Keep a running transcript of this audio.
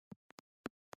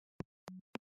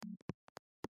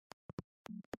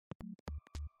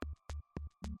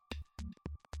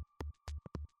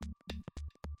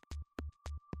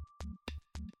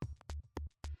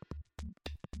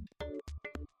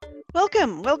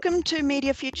Welcome to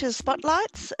Media Futures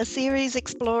Spotlights, a series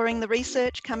exploring the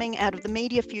research coming out of the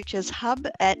Media Futures Hub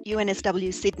at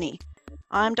UNSW Sydney.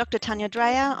 I'm Dr. Tanya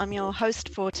Dreyer, I'm your host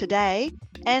for today,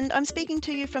 and I'm speaking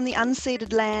to you from the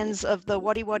unceded lands of the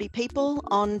Wadi Wadi people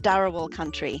on Dharawal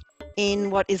country, in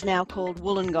what is now called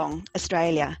Wollongong,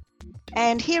 Australia.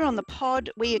 And here on the pod,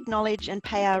 we acknowledge and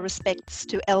pay our respects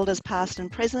to elders past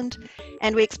and present,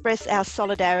 and we express our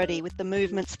solidarity with the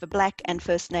movements for Black and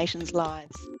First Nations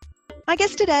lives. My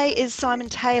guest today is Simon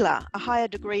Taylor, a higher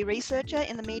degree researcher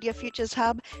in the Media Futures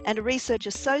Hub and a research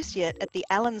associate at the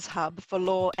Allens Hub for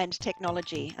Law and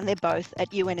Technology, and they're both at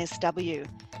UNSW.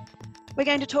 We're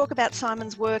going to talk about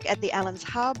Simon's work at the Allens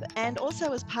Hub and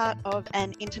also as part of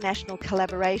an international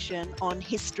collaboration on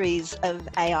histories of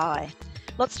AI.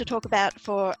 Lots to talk about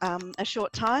for a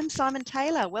short time. Simon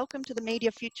Taylor, welcome to the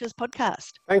Media Futures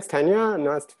podcast. Thanks, Tanya.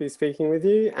 Nice to be speaking with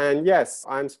you. And yes,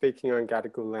 I'm speaking on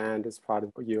Gadigal land as part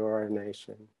of Eora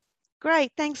Nation.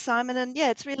 Great, thanks, Simon. And yeah,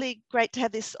 it's really great to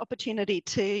have this opportunity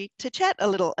to chat a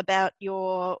little about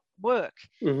your work.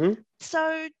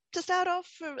 So to start off,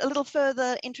 for a little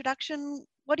further introduction,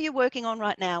 what are you working on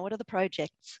right now? What are the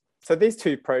projects? So these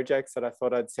two projects that I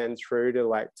thought I'd send through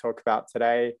to talk about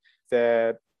today,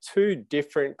 they're two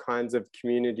different kinds of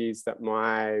communities that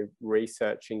my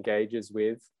research engages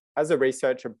with. As a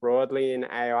researcher broadly in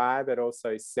AI, but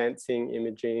also sensing,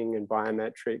 imaging and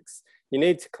biometrics, you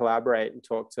need to collaborate and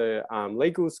talk to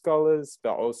legal scholars,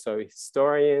 but also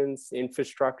historians,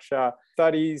 infrastructure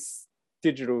studies,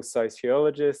 digital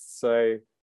sociologists. So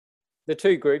the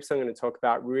two groups I'm going to talk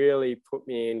about really put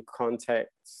me in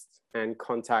context and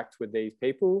contact with these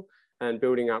people and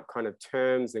building up kind of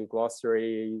terms and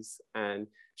glossaries and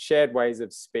shared ways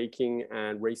of speaking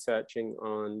and researching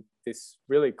on this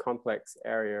really complex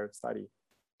area of study.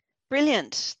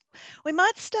 Brilliant. We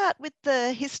might start with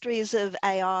the histories of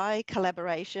AI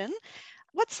collaboration.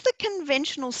 What's the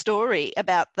conventional story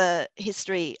about the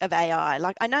history of AI?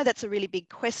 I know that's a really big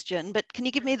question, but can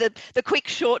you give me the quick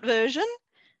short version?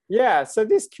 Yeah, so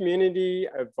this community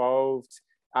evolved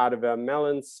out of a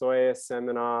Mellon Sawyer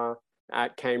seminar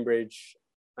at Cambridge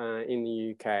in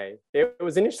the UK. It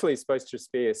was initially supposed to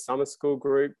just be a summer school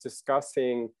group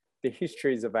discussing the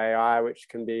histories of AI, which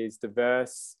can be as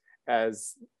diverse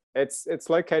as it's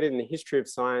located in the history of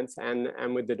science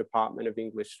and with the Department of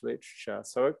English Literature.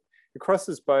 So it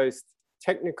crosses both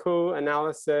technical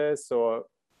analysis or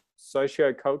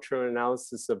socio-cultural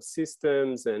analysis of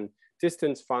systems and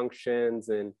distance functions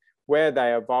and where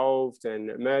they evolved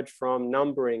and emerged from,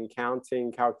 numbering,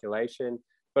 counting, calculation,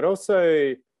 but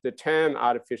also the term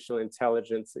artificial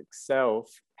intelligence itself,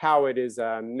 how it is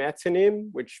a metonym,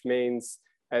 which means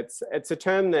it's a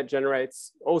term that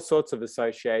generates all sorts of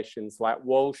associations like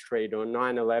Wall Street or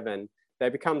 9/11. They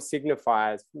become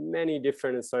signifiers for many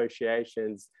different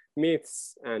associations,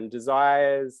 myths and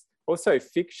desires, also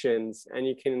fictions, and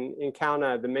you can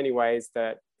encounter the many ways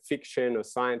that fiction or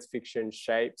science fiction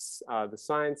shapes the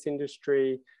science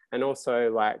industry and also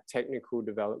like technical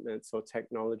developments or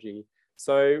technology.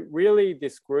 So really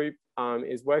this group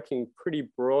is working pretty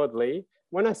broadly.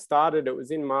 When I started, it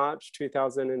was in March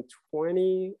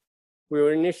 2020. We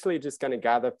were initially just going to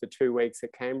gather for 2 weeks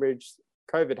at Cambridge.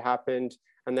 COVID happened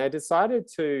and they decided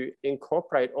to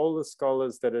incorporate all the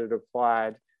scholars that had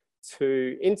applied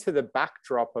into the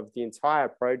backdrop of the entire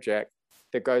project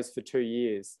that goes for 2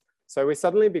 years. So we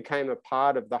suddenly became a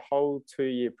part of the whole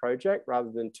 2-year project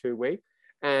rather than 2 weeks.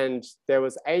 And there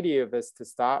was 80 of us to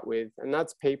start with. And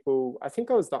that's people, I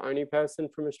think I was the only person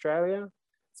from Australia.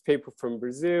 It's people from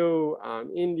Brazil,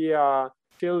 India,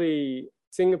 Chile,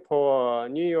 Singapore,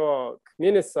 New York,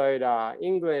 Minnesota,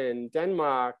 England,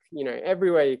 Denmark,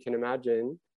 everywhere you can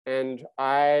imagine. And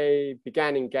I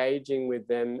began engaging with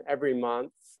them every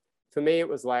month. For me, it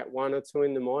was like 1 or 2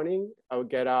 in the morning. I would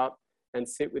get up and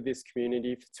sit with this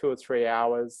community for 2 or 3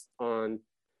 hours on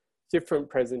different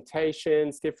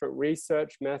presentations, different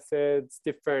research methods,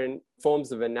 different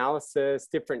forms of analysis,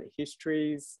 different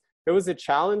histories. It was a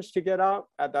challenge to get up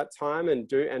at that time and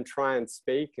try and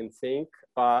speak and think,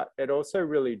 but it also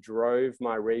really drove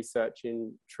my research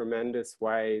in tremendous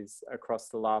ways across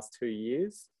the last 2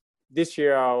 years. This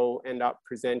year, I'll end up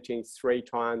presenting 3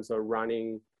 times or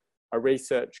running a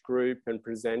research group and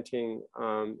presenting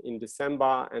in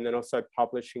December, and then also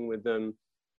publishing with them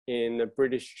in the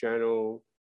British Journal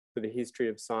for the History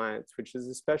of Science, which is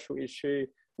a special issue.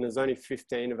 And there's only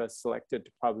 15 of us selected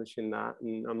to publish in that,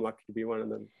 and I'm lucky to be one of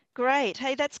them. Great.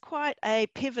 Hey, that's quite a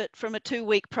pivot from a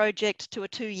 2-week project to a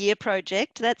 2-year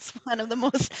project. That's one of the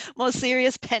more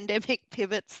serious pandemic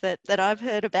pivots that I've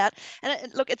heard about.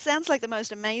 And look, it sounds like the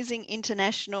most amazing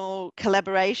international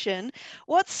collaboration.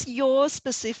 What's your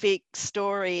specific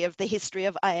story of the history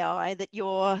of AI that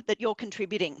you're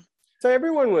contributing? So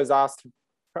everyone was asked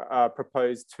to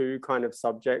propose 2 kind of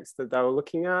subjects that they were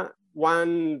looking at.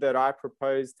 One that I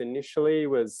proposed initially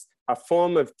was a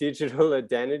form of digital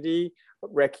identity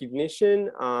recognition,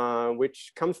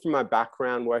 which comes from my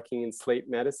background working in sleep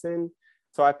medicine.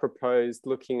 So I proposed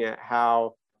looking at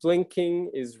how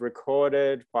blinking is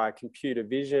recorded by computer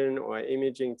vision or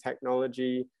imaging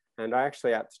technology. And I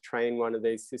actually had to train one of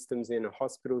these systems in a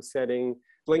hospital setting.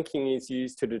 Blinking is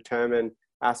used to determine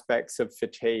aspects of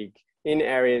fatigue in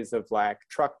areas of like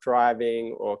truck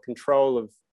driving or control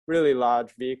of really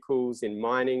large vehicles in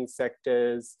mining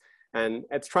sectors. And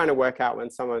it's trying to work out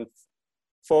when someone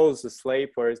falls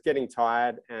asleep or is getting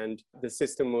tired, and the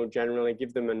system will generally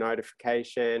give them a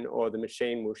notification or the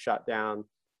machine will shut down.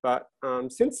 But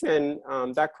since then,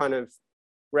 that kind of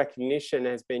recognition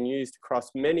has been used across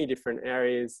many different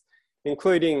areas,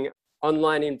 including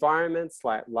online environments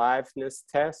like liveness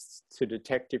tests to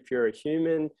detect if you're a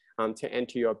human, to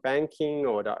enter your banking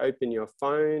or to open your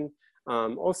phone,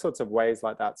 all sorts of ways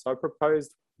like that. So I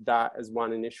proposed that as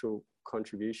one initial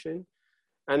contribution.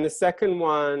 And the second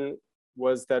one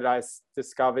was that I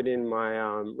discovered in my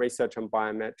research on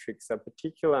biometrics a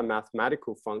particular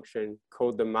mathematical function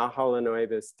called the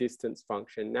Mahalanobis distance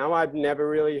function. Now, I'd never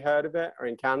really heard of it or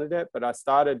encountered it, but I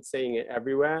started seeing it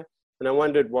everywhere. And I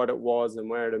wondered what it was and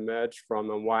where it emerged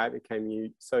from and why it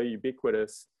became so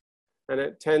ubiquitous. And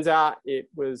it turns out it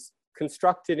was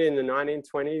constructed in the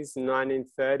 1920s and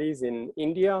 1930s in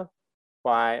India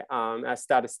by a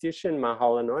statistician,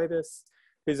 Mahalanobis,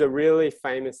 who's a really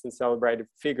famous and celebrated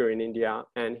figure in India.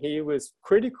 And he was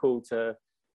critical to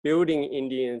building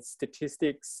Indian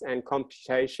statistics and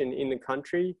computation in the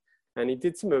country. And he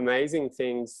did some amazing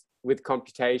things with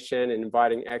computation and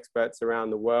inviting experts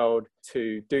around the world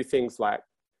to do things like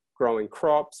growing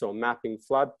crops or mapping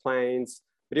floodplains.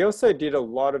 But he also did a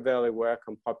lot of early work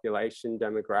on population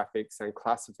demographics and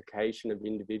classification of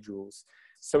individuals.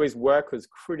 So his work was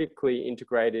critically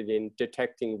integrated in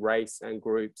detecting race and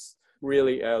groups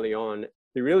really early on.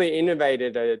 He really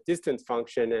innovated a distance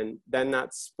function, and then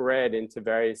that spread into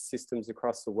various systems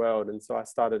across the world. And so I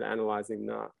started analyzing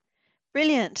that.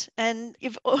 Brilliant. And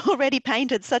you've already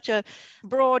painted such a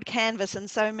broad canvas and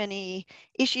so many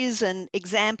issues and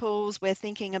examples. We're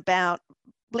thinking about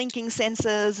blinking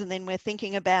sensors, and then we're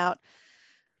thinking about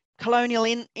colonial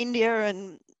India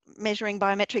and measuring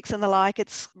biometrics and the like.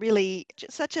 It's really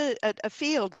such a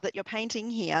field that you're painting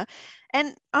here.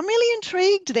 And I'm really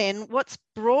intrigued then, what's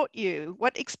brought you,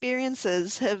 what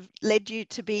experiences have led you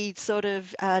to be sort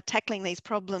of tackling these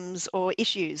problems or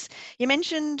issues? You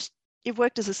mentioned you've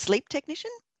worked as a sleep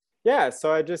technician? Yeah,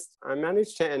 so I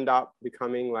managed to end up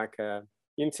becoming like a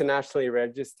internationally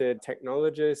registered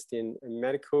technologist in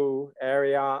medical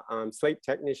area, sleep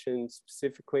technician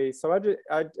specifically. So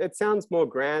it sounds more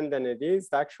grand than it is.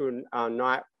 The actual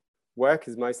night work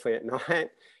is mostly at night.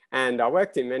 And I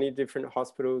worked in many different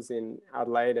hospitals in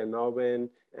Adelaide and Melbourne.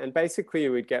 And basically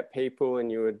you would get people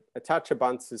and you would attach a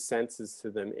bunch of sensors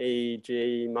to them: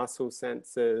 EEG, muscle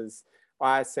sensors,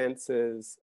 eye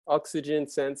sensors, oxygen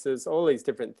sensors, all these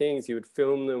different things. You would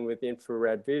film them with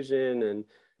infrared vision. And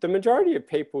the majority of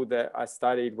people that I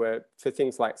studied were for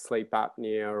things like sleep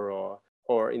apnea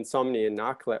or insomnia and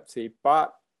narcolepsy,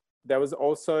 but there was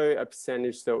also a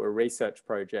percentage that were research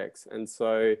projects. And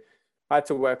so I had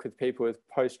to work with people with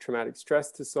post-traumatic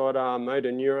stress disorder,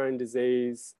 motor neurone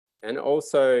disease, and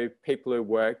also people who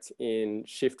worked in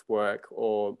shift work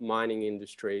or mining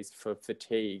industries for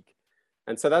fatigue.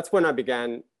 And so that's when I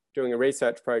began doing a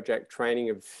research project, training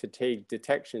a fatigue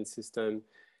detection system.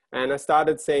 And I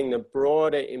started seeing the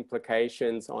broader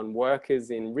implications on workers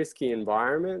in risky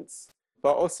environments,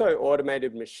 but also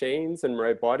automated machines and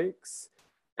robotics.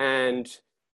 And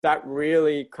that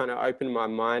really kind of opened my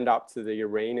mind up to the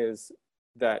arenas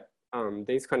that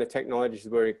these kind of technologies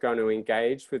were going to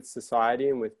engage with society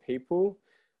and with people.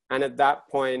 And at that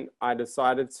point, I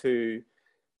decided to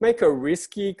make a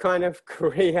risky kind of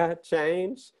career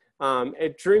change.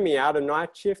 It drew me out of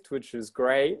night shift, which was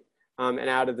great, and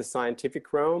out of the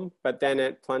scientific realm. But then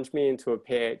it plunged me into a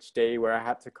PhD where I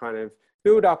had to kind of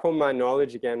build up on my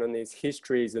knowledge again on these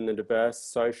histories and the diverse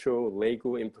social,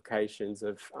 legal implications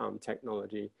of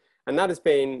technology. And that has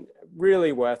been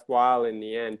really worthwhile in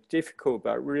the end. Difficult,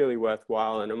 but really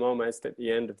worthwhile. And I'm almost at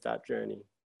the end of that journey.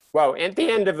 Well, at the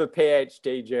end of a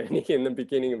PhD journey, in the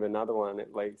beginning of another one,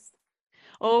 at least.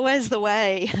 Always the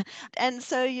way. And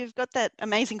so you've got that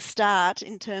amazing start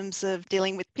in terms of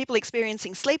dealing with people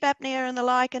experiencing sleep apnea and the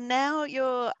like. And now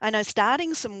you're, I know,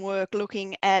 starting some work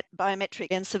looking at biometric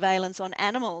and surveillance on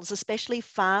animals, especially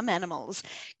farm animals.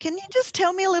 Can you just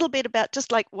tell me a little bit about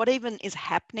just like what even is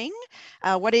happening,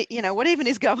 what even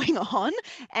is going on,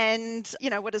 and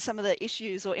what are some of the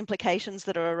issues or implications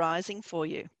that are arising for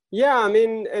you? Yeah, I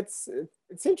mean, it's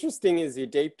interesting as you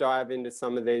deep dive into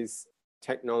some of these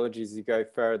technologies, you go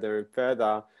further and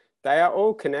further, they are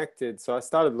all connected. So I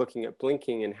started looking at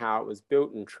blinking and how it was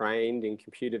built and trained in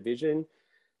computer vision.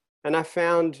 And I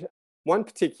found one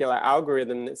particular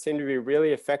algorithm that seemed to be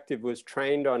really effective was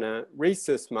trained on a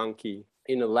rhesus monkey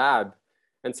in a lab.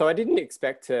 And so I didn't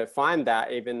expect to find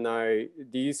that, even though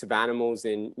the use of animals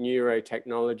in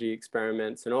neurotechnology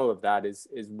experiments and all of that is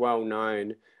well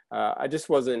known. I just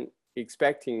wasn't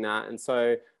expecting that. And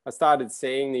so I started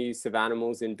seeing the use of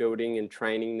animals in building and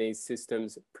training these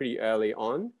systems pretty early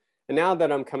on. And now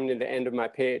that I'm coming to the end of my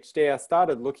PhD, I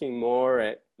started looking more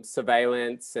at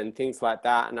surveillance and things like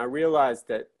that. And I realized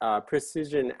that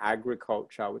precision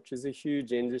agriculture, which is a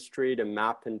huge industry to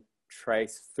map and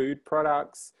trace food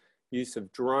products, use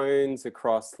of drones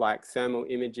across like thermal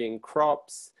imaging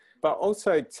crops, but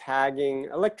also tagging,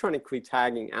 electronically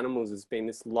tagging animals has been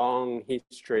this long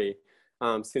history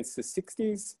since the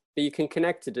 60s. But you can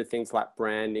connect it to things like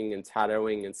branding and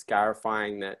tattooing and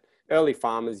scarifying that early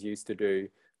farmers used to do.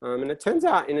 And it turns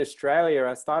out in Australia,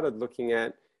 I started looking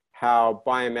at how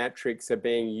biometrics are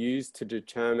being used to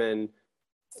determine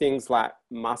things like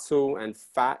muscle and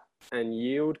fat and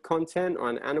yield content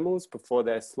on animals before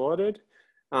they're slaughtered.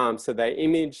 So they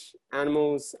image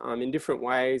animals in different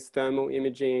ways, thermal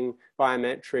imaging,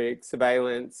 biometric,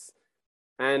 surveillance.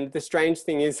 And the strange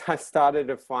thing is I started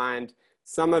to find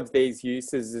some of these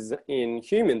uses in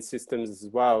human systems as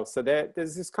well. So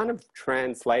there's this kind of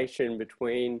translation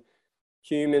between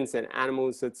humans and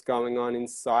animals that's going on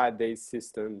inside these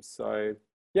systems. So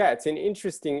yeah, it's an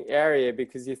interesting area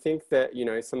because you think that,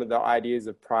 some of the ideas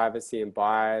of privacy and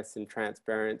bias and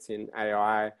transparency in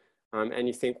AI, and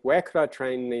you think, where could I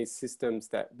train these systems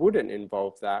that wouldn't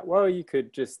involve that? Well, you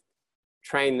could just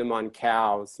train them on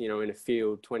cows, in a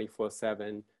field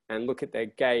 24/7 and look at their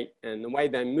gait and the way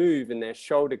they move and their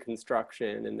shoulder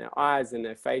construction and their eyes and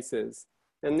their faces.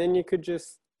 And then you could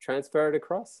just transfer it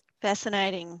across.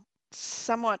 Fascinating.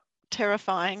 Somewhat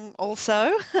terrifying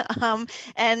also.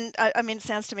 And I mean, it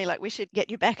sounds to me like we should get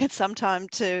you back at some time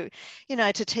to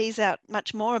tease out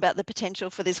much more about the potential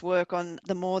for this work on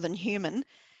the more than human.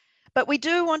 But we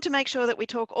do want to make sure that we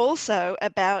talk also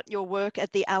about your work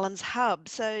at the Allens Hub.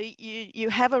 So you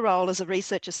have a role as a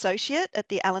research associate at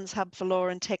the Allens Hub for Law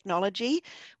and Technology.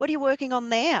 What are you working on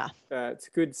there? It's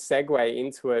a good segue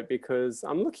into it because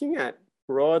I'm looking at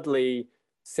broadly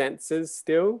sensors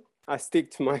still. I stick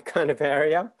to my kind of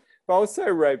area, but also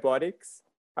robotics.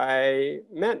 I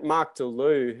met Mark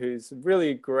DeLu, who's a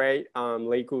really great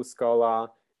legal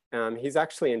scholar. He's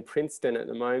actually in Princeton at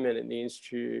the moment at the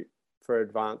Institute for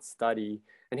Advanced Study.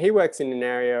 And he works in an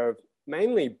area of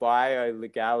mainly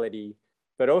biolegality,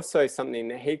 but also something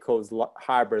that he calls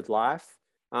hybrid life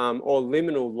or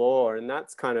liminal law. And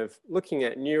that's kind of looking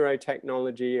at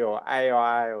neurotechnology or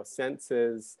AI or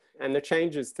sensors and the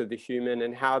changes to the human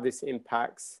and how this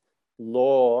impacts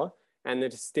law and the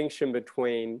distinction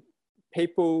between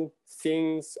people,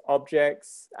 things,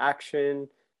 objects, action,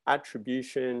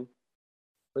 attribution.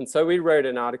 And so we wrote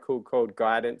an article called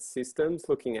Guidance Systems,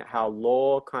 looking at how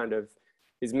law kind of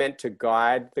is meant to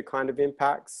guide the kind of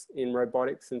impacts in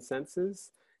robotics and sensors.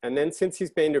 And then since he's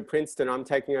been to Princeton, I'm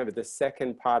taking over the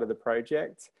second part of the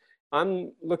project.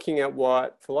 I'm looking at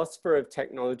what philosopher of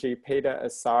technology Peter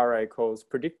Asare calls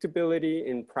predictability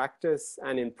in practice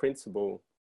and in principle.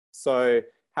 So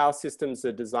how systems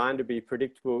are designed to be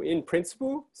predictable in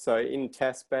principle, so in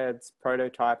test beds,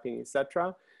 prototyping,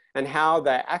 etc., and how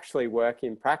they actually work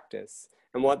in practice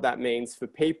and what that means for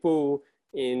people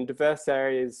in diverse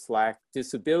areas like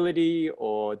disability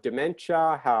or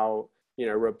dementia, how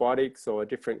robotics or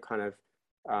different kind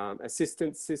of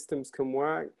assistance systems can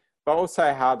work, but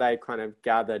also how they kind of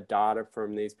gather data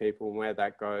from these people and where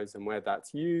that goes and where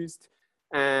that's used.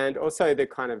 And also the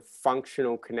kind of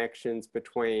functional connections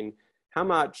between how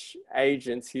much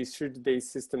agency should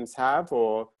these systems have,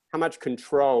 or how much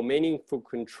control, meaningful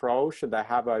control should they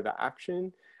have over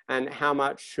action, and how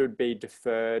much should be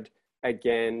deferred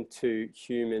again to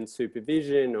human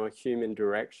supervision or human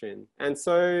direction. And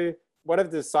so what I've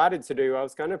decided to do, I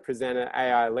was going to present at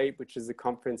AI Leap, which is a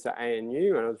conference at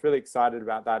ANU, and I was really excited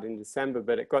about that in December,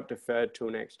 but it got deferred till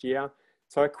next year.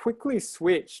 So I quickly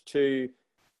switched to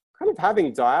kind of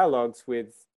having dialogues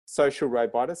with social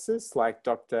roboticists like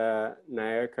Dr.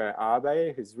 Naoko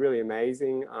Abe, who's really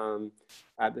amazing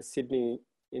at the Sydney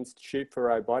Institute for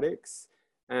Robotics.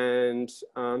 And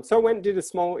so I went and did a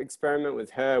small experiment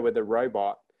with her with a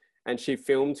robot, and she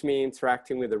filmed me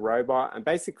interacting with the robot. And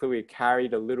basically we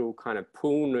carried a little kind of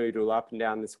pool noodle up and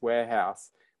down this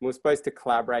warehouse. And we're supposed to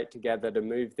collaborate together to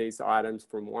move these items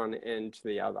from one end to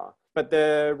the other. But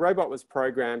the robot was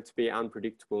programmed to be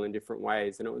unpredictable in different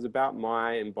ways. And it was about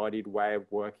my embodied way of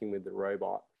working with the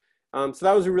robot. So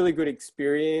that was a really good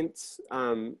experience,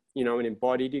 an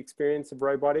embodied experience of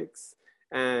robotics.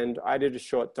 And I did a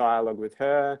short dialogue with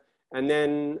her. And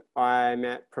then I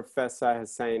met Professor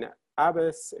Hussein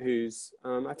Abbas, who's,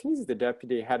 I think he's the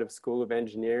Deputy Head of School of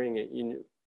Engineering at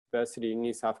University of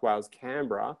New South Wales,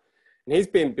 Canberra. And he's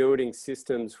been building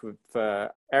systems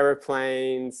for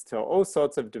aeroplanes to all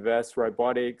sorts of diverse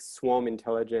robotics, swarm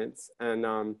intelligence.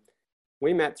 And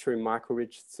we met through Michael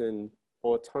Richardson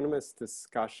Autonomous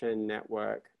Discussion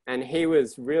Network. And he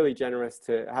was really generous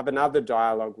to have another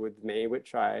dialogue with me,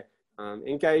 which I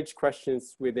engaged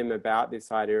questions with him about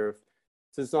this idea of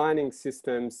designing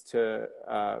systems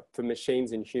for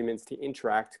machines and humans to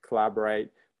interact, collaborate,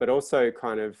 but also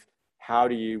kind of how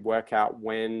do you work out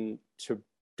when to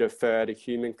defer to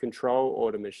human control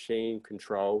or to machine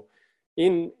control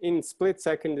in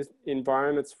split-second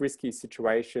environments, risky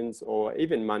situations, or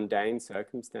even mundane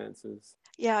circumstances.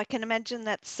 Yeah, I can imagine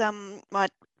that some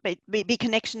might be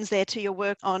connections there to your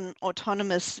work on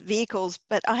autonomous vehicles.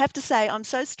 But I have to say, I'm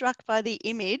so struck by the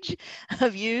image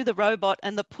of you, the robot,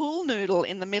 and the pool noodle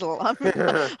in the middle.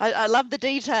 I love the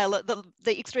detail,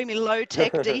 the extremely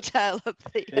low-tech detail of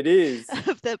the it is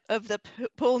of the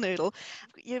pool noodle.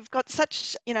 You've got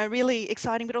such, really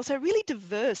exciting, but also really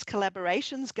diverse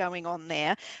collaborations going on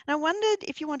there. And I wondered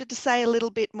if you wanted to say a little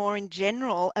bit more in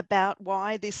general about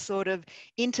why this sort of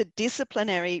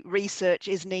interdisciplinary research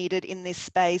is needed in this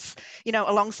space,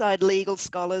 alongside legal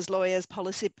scholars, lawyers,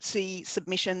 policy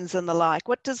submissions and the like.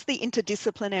 What does the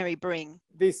interdisciplinary bring?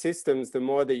 These systems, the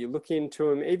more that you look into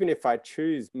them, even if I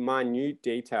choose minute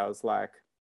details like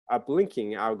a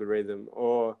blinking algorithm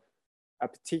or a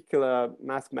particular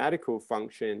mathematical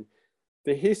function,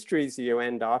 the histories you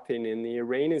end up in the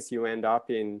arenas you end up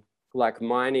in, like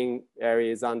mining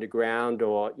areas underground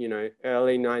or,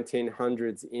 early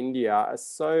 1900s India, are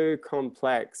so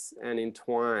complex and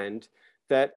entwined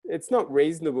that it's not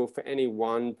reasonable for any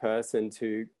one person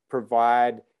to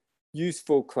provide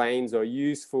useful claims or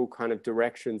useful kind of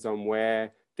directions on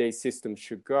where these systems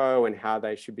should go and how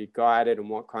they should be guided and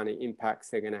what kind of impacts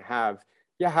they're going to have.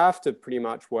 You have to pretty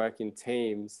much work in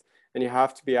teams, and you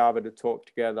have to be able to talk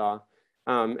together.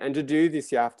 And to do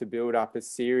this, you have to build up a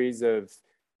series of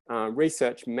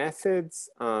research methods,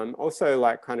 also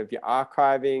like kind of your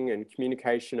archiving and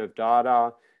communication of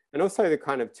data, and also the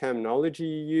kind of terminology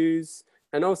you use,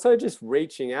 and also just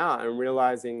reaching out and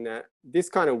realizing that this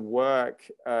kind of work,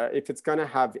 if it's going to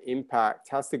have impact,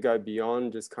 has to go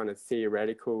beyond just kind of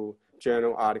theoretical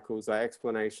journal articles or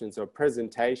explanations or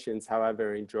presentations,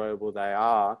 however enjoyable they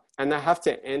are. And they have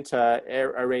to enter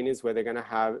arenas where they're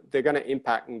going to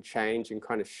impact and change and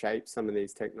kind of shape some of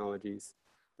these technologies.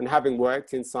 And having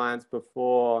worked in science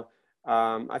before,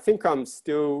 I think I'm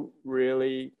still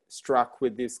really struck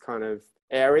with this kind of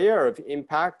area of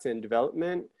impact and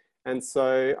development. And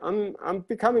so I'm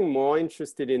becoming more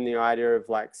interested in the idea of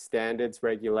like standards,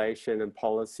 regulation and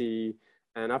policy.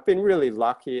 And I've been really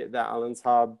lucky at the Allens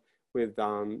Hub with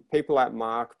people like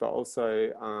Mark, but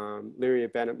also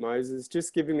Lyria Bennett-Moses,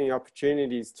 just giving me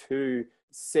opportunities to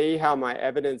see how my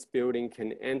evidence building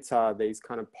can enter these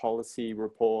kind of policy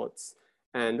reports,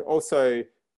 and also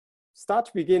start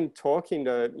to begin talking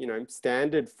to,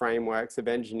 standard frameworks of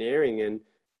engineering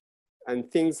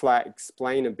and things like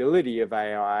explainability of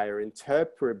AI or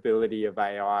interpretability of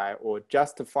AI or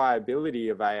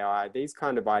justifiability of AI. These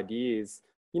kind of ideas,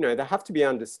 they have to be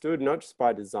understood not just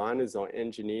by designers or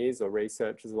engineers or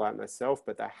researchers like myself,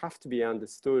 but they have to be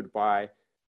understood by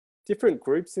different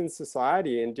groups in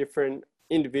society and different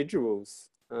individuals.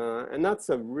 And that's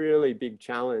a really big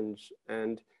challenge.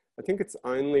 And I think it's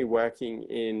only working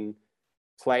in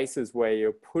places where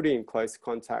you're put in close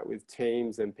contact with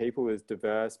teams and people with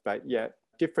diverse but yet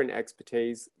different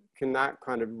expertise can that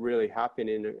kind of really happen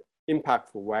in an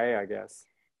impactful way, I guess.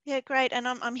 Yeah, great. And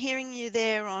I'm hearing you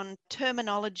there on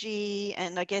terminology,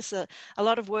 and I guess a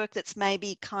lot of work that's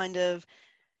maybe kind of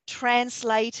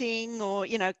translating or,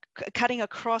 cutting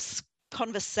across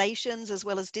conversations as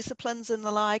well as disciplines and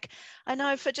the like. I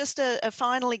know, for just a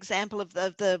final example of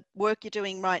the work you're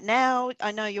doing right now,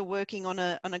 I know you're working on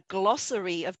a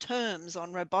glossary of terms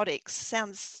on robotics.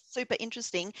 Sounds super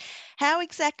interesting. How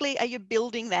exactly are you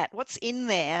building that? What's in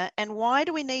there, and why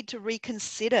do we need to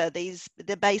reconsider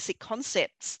the basic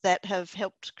concepts that have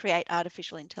helped create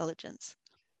artificial intelligence?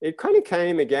 It kind of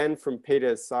came again from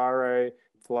Peter Saro,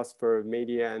 philosopher of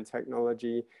media and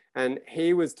technology, and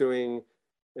he was doing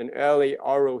an early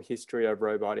oral history of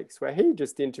robotics where he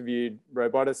just interviewed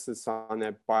roboticists on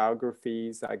their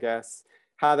biographies, I guess,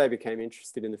 how they became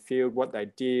interested in the field, what they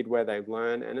did, where they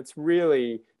learned, and it's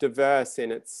really diverse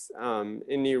in its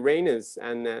in the arenas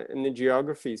and in the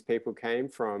geographies people came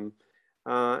from.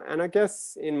 And I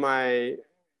guess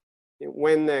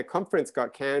when the conference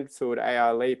got cancelled,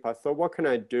 AI Leap, I thought, what can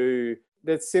I do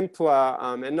that's simpler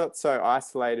and not so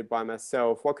isolated by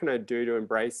myself? What can I do to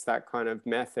embrace that kind of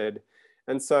method?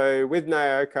 And so with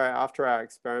Naoko, after our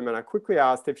experiment, I quickly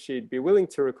asked if she'd be willing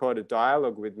to record a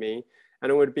dialogue with me,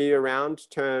 and it would be around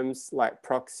terms like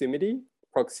proximity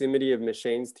of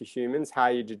machines to humans, how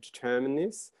you determine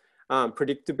this,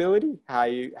 predictability,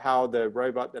 how the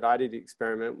robot that I did the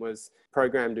experiment was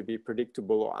programmed to be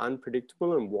predictable or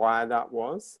unpredictable and why that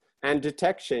was. And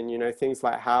detection, things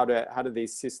like how do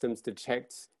these systems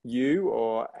detect you,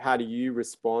 or how do you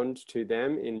respond to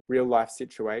them in real life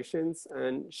situations?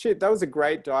 And that was a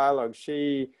great dialogue.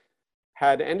 She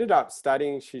had ended up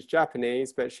studying, she's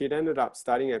Japanese, but she'd ended up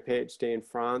studying her PhD in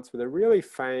France with a really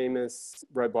famous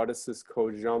roboticist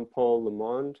called Jean-Paul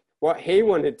Lemonde. What he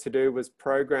wanted to do was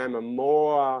program a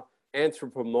more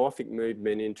anthropomorphic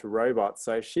movement into robots.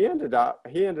 So he ended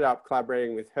up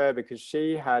collaborating with her because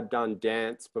she had done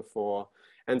dance before.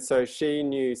 And so she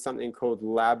knew something called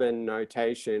Laban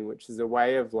notation, which is a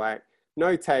way of like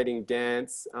notating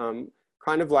dance,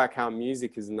 kind of like how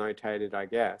music is notated, I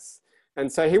guess. And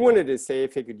so he wanted to see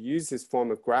if he could use this form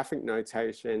of graphic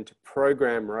notation to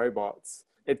program robots.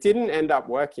 It didn't end up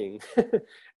working.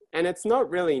 And it's not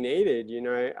really needed,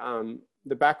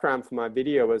 the background for my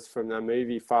video was from the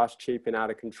movie Fast, Cheap and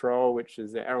Out of Control, which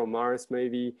is the Errol Morris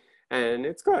movie. And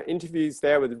it's got interviews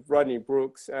there with Rodney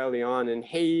Brooks early on. And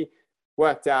he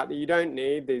worked out that you don't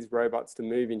need these robots to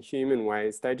move in human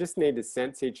ways. They just need to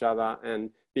sense each other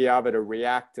and be able to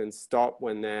react and stop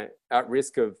when they're at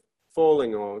risk of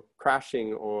falling or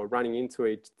crashing or running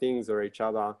into things or each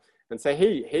other. And so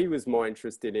he was more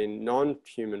interested in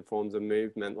non-human forms of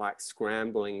movement like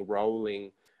scrambling,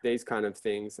 rolling, these kind of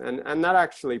things. And that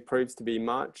actually proves to be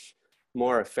much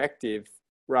more effective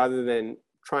rather than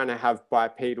trying to have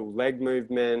bipedal leg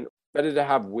movement. Better to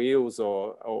have wheels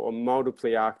or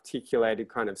multiply articulated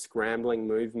kind of scrambling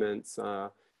movements.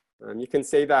 You can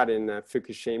see that in the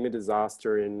Fukushima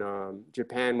disaster in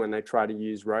Japan when they try to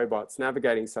use robots.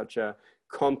 Navigating such a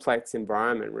complex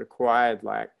environment required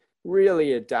like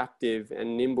really adaptive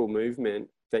and nimble movement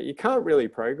that you can't really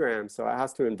program. So it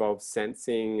has to involve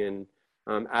sensing and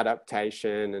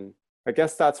adaptation. And I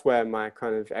guess that's where my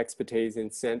kind of expertise in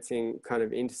sensing kind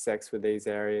of intersects with these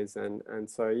areas. And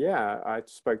so, yeah, I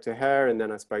spoke to her, and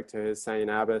then I spoke to Hussein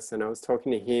Abbas, and I was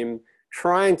talking to him,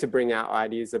 trying to bring out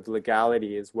ideas of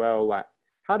legality as well. Like,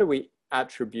 how do we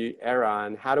attribute error,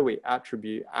 and how do we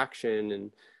attribute action,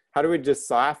 and how do we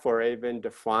decipher or even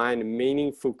define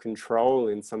meaningful control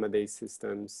in some of these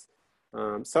systems?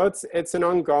 So it's an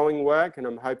ongoing work, and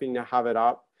I'm hoping to have it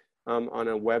up on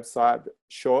a website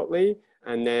shortly.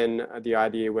 And then the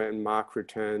idea when Mark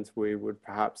returns, we would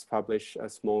perhaps publish a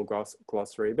small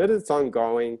glossary, but it's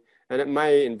ongoing and it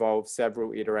may involve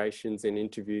several iterations and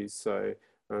interviews. So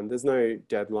there's no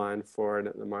deadline for it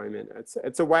at the moment.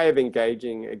 It's a way of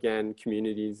engaging, again,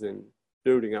 communities and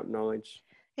building up knowledge.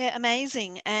 Yeah,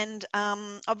 amazing. And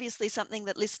obviously something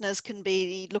that listeners can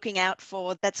be looking out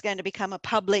for that's going to become a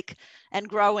public and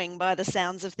growing, by the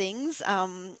sounds of things,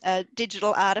 a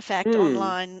digital artifact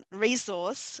online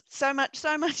resource. So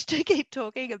much to keep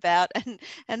talking about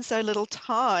and so little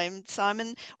time.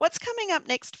 Simon, what's coming up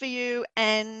next for you,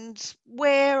 and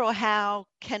where or how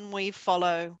can we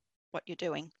follow what you're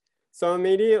doing? So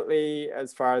immediately,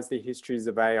 as far as the Histories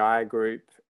of AI group,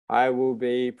 I will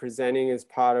be presenting as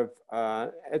part of,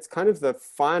 it's kind of the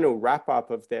final wrap up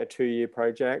of their 2-year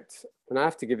project. And I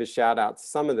have to give a shout out to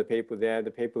some of the people there,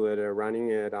 the people that are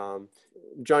running it.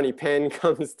 Johnny Penn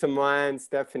comes to mind,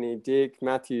 Stephanie Dick,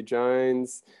 Matthew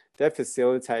Jones. They're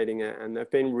facilitating it, and they've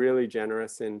been really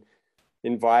generous in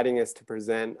inviting us to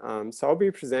present. So I'll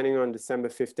be presenting on December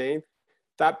 15th.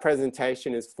 That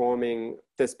presentation is forming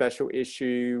the special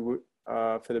issue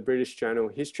for the British journal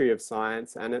History of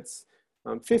Science, and it's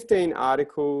 15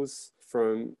 articles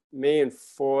from me and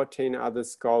 14 other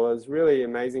scholars, really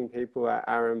amazing people like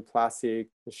Aaron Plasik,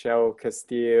 Michelle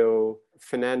Castile,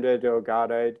 Fernando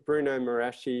Delgado, Bruno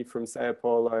Moreschi from Sao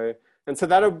Paulo. And so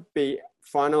that'll be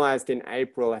finalized in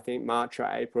April, I think March or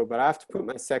April, but I have to put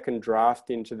my second draft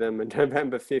into them on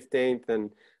November 15th, and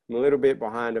I'm a little bit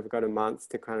behind. I've got a month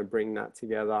to kind of bring that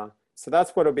together. So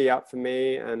that's what'll be up for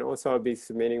me. And also I'll be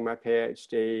submitting my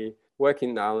PhD,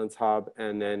 working the Allens Hub,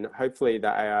 and then hopefully the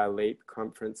AI Leap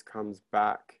conference comes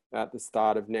back at the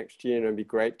start of next year, and it'd be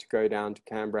great to go down to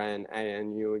Canberra and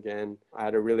ANU again. I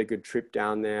had a really good trip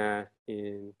down there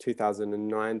in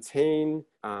 2019.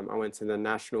 I went to the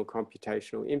National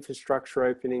Computational Infrastructure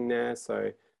opening there,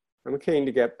 so I'm keen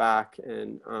to get back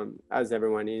and, as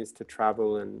everyone is, to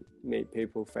travel and meet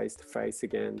people face to face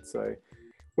again. So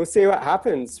we'll see what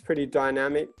happens. Pretty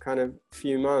dynamic kind of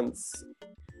few months.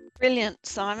 Brilliant,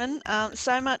 Simon.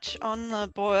 So much on the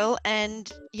boil,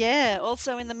 and yeah,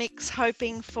 also in the mix,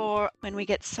 hoping for when we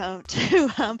get to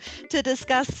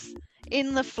discuss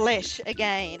in the flesh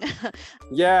again.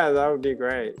 Yeah, that would be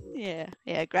great. Yeah,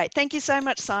 great. Thank you so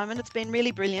much, Simon. It's been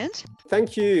really brilliant.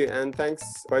 Thank you, and thanks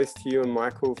both to you and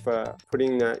Michael for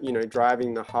putting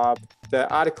driving the hub. The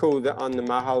article on the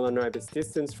Mahalanobis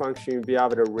distance function you'll be able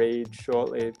to read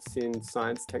shortly. It's in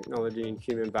Science, Technology and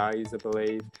Human Values, I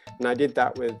believe. And I did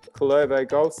that with Kulovo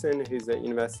Golson, who's at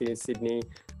University of Sydney,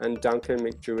 and Duncan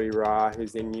McJewy-Ra,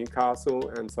 who's in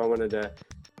Newcastle. And so I wanted to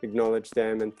acknowledge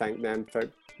them and thank them for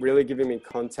really giving me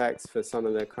context for some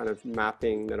of the kind of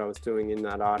mapping that I was doing in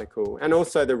that article. And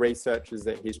also the researchers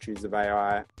at Histories of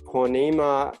AI.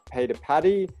 Purnima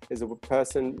Pedapati is a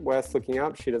person worth looking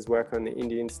up. She does work on the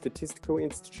Indian Statistical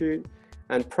Institute.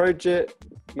 And Projit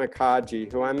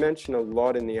Mukherjee, who I mentioned a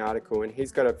lot in the article, and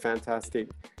he's got a fantastic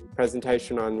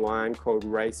presentation online called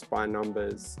Race by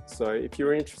Numbers. So if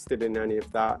you're interested in any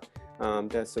of that,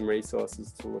 there's some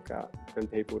resources to look at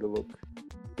and people to look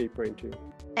deeper into.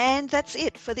 And that's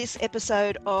it for this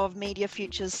episode of Media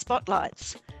Futures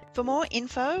Spotlights. For more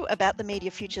info about the Media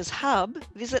Futures Hub,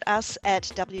 visit us at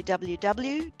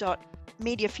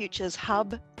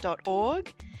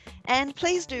www.mediafutureshub.org. And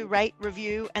please do rate,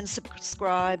 review and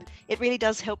subscribe. It really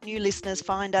does help new listeners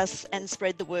find us and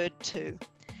spread the word too.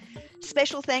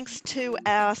 Special thanks to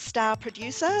our star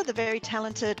producer, the very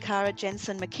talented Cara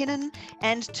Jensen McKinnon,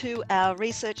 and to our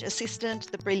research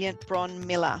assistant, the brilliant Bron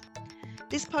Miller.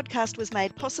 This podcast was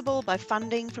made possible by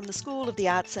funding from the School of the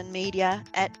Arts and Media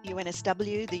at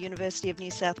UNSW, the University of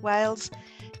New South Wales.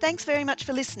 Thanks very much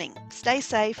for listening. Stay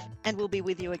safe, and we'll be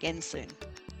with you again soon.